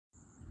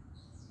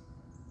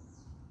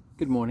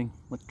Good morning.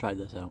 Let's try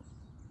this out.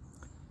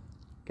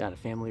 Got a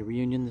family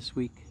reunion this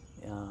week.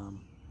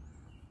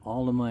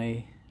 All of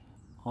my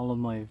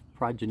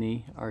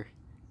progeny are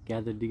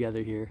gathered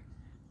together here.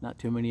 Not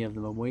too many of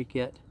them awake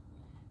yet,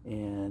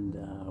 and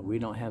we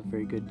don't have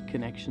very good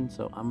connection.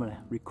 So I'm going to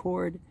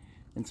record,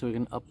 and so we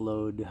can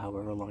upload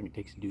however long it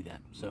takes to do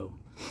that. So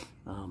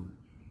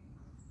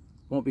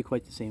won't be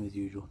quite the same as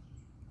usual.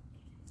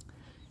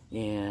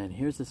 And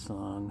here's a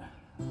song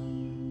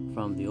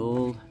from the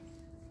old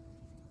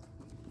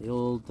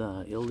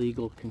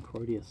illegal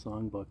Concordia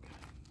songbook,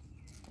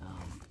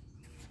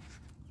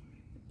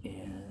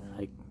 and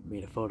I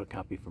made a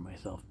photocopy for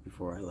myself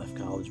before I left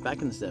college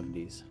back in the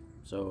 70s.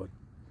 So,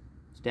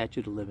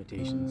 statute of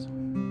limitations.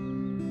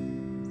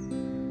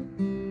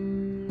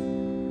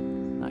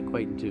 Not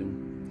quite in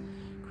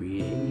tune.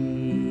 Create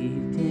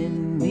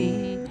in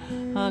me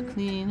a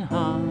clean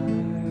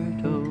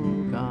heart, O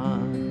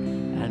God,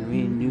 and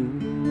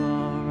renew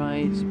a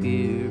right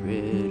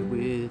spirit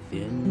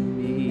within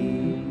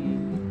me.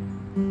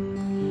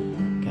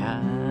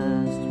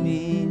 Cast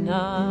me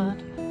not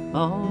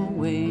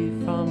away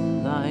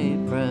from thy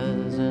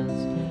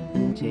presence,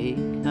 and take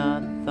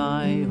not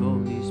thy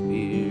Holy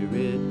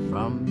Spirit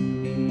from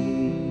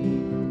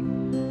me.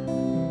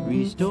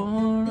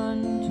 Restore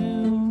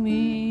unto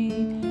me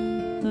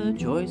the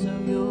joys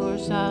of your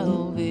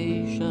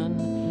salvation,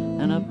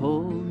 and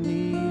uphold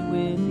me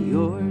with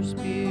your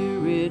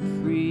Spirit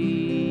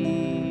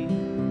free.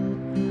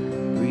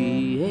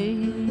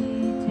 Create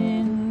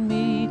in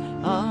me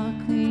a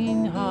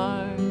clean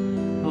heart,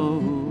 O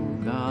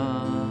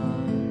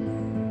God,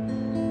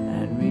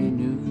 and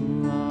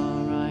renew a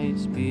right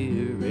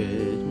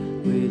spirit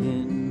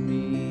within me.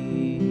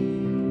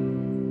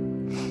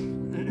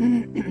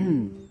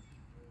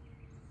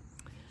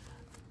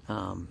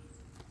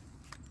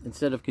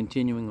 Instead of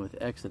continuing with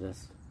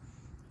Exodus,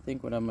 I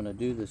think what I'm going to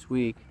do this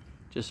week,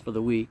 just for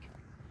the week,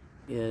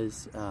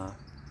 is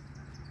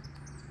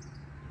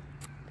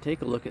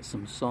take a look at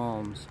some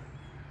Psalms,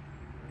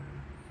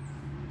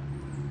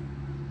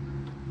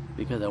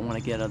 because I want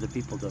to get other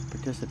people to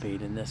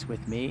participate in this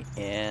with me,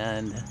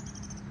 and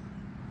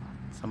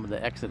some of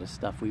the Exodus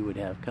stuff we would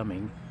have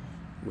coming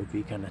would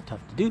be kind of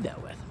tough to do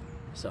that with.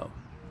 So,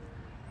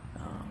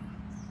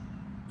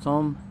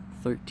 Psalm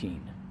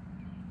 13.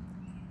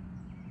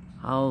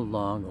 How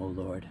long, O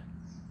Lord,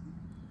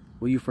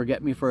 will you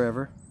forget me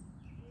forever?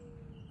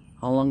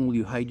 How long will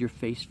you hide your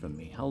face from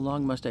me? How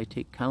long must I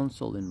take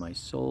counsel in my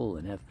soul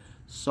and have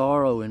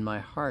sorrow in my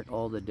heart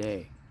all the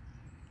day?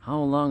 How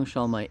long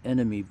shall my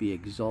enemy be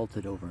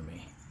exalted over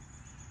me?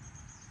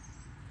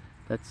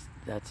 That's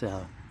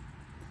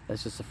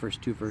just the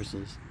first two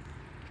verses.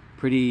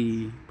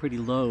 Pretty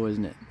low,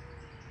 isn't it?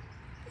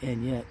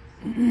 And yet,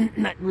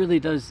 that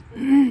really does.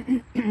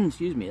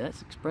 Excuse me.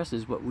 That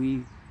expresses what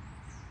we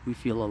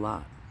feel a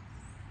lot.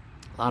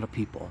 A lot of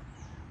people.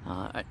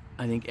 I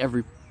think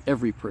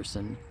every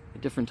person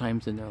at different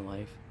times in their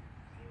life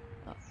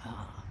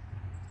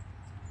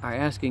are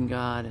asking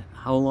God,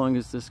 how long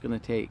is this going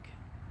to take?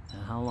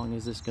 And how long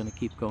is this going to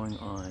keep going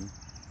on?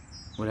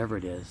 Whatever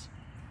it is.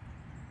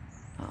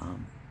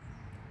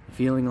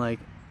 Feeling like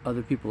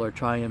other people are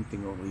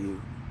triumphing over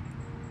you.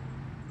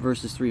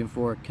 Verses 3 and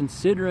 4.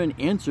 Consider and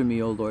answer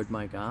me, O Lord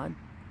my God.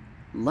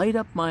 Light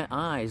up my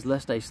eyes,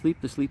 lest I sleep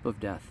the sleep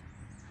of death.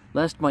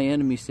 Lest my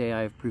enemies say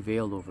I have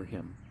prevailed over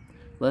him.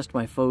 Lest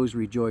my foes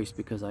rejoice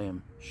because I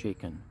am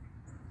shaken.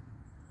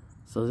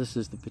 So this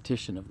is the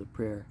petition of the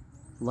prayer.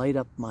 Light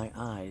up my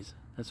eyes.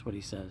 That's what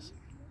he says.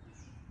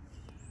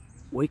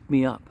 Wake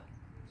me up.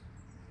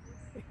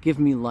 Give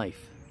me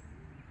life.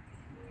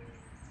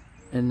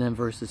 And then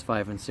verses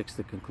 5 and 6,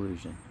 the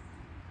conclusion.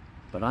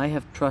 But I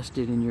have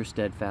trusted in your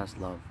steadfast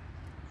love.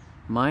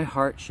 My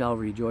heart shall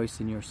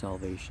rejoice in your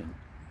salvation.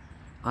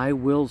 I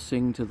will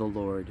sing to the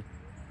Lord,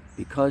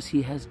 because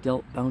he has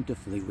dealt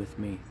bountifully with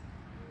me.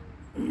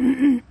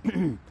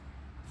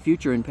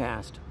 Future and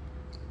past.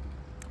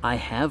 I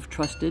have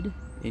trusted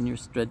in your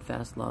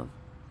steadfast love.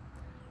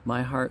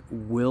 My heart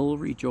will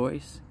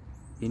rejoice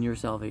in your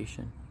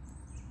salvation.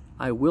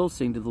 I will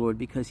sing to the Lord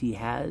because he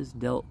has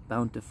dealt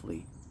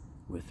bountifully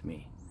with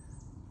me.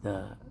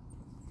 The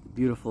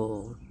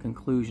beautiful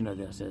conclusion of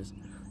this is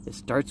it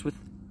starts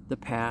with the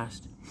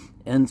past,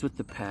 ends with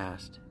the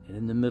past, and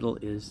in the middle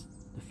is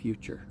the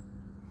future.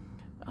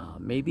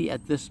 Maybe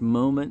at this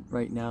moment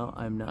right now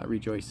I'm not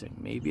rejoicing.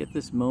 Maybe at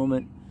this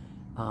moment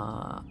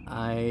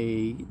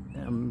I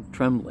am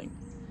trembling.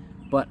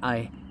 But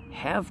I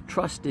have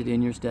trusted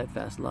in your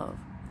steadfast love.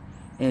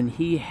 And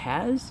he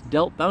has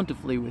dealt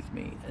bountifully with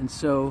me. And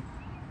so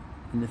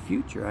in the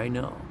future I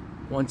know,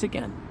 once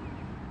again,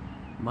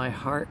 my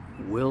heart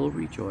will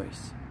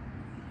rejoice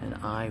and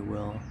I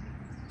will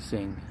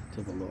sing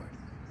to the Lord.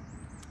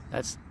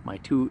 That's my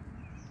two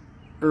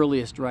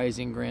earliest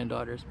rising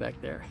granddaughters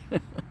back there.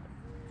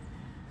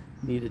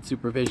 Needed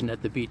supervision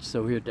at the beach,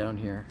 so we're down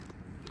here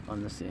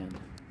on the sand.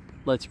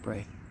 Let's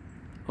pray.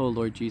 Oh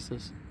Lord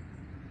Jesus,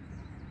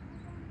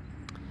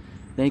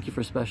 thank you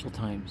for special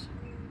times.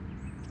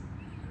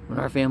 When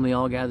our family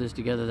all gathers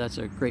together, that's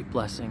a great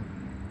blessing.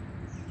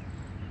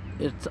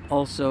 it's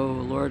also,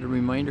 Lord, a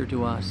reminder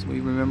to us. We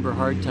remember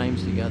hard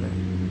times together.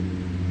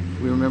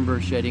 We remember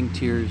shedding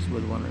tears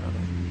with one another.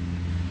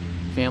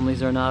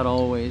 Families are not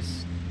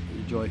always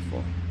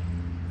joyful.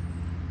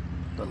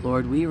 But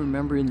Lord, we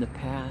remember in the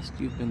past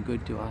you've been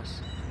good to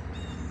us.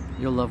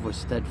 Your love was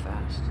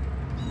steadfast.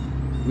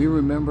 We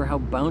remember how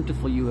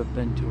bountiful you have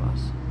been to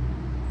us.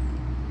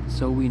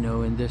 So we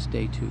know in this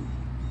day too,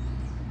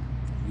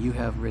 you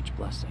have rich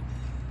blessing,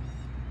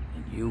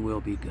 and you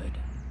will be good.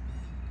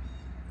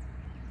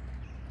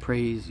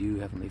 Praise you,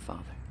 Heavenly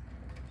Father.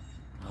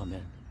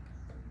 Amen.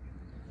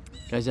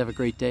 Guys, have a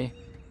great day.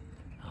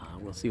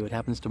 We'll see what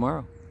happens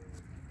tomorrow.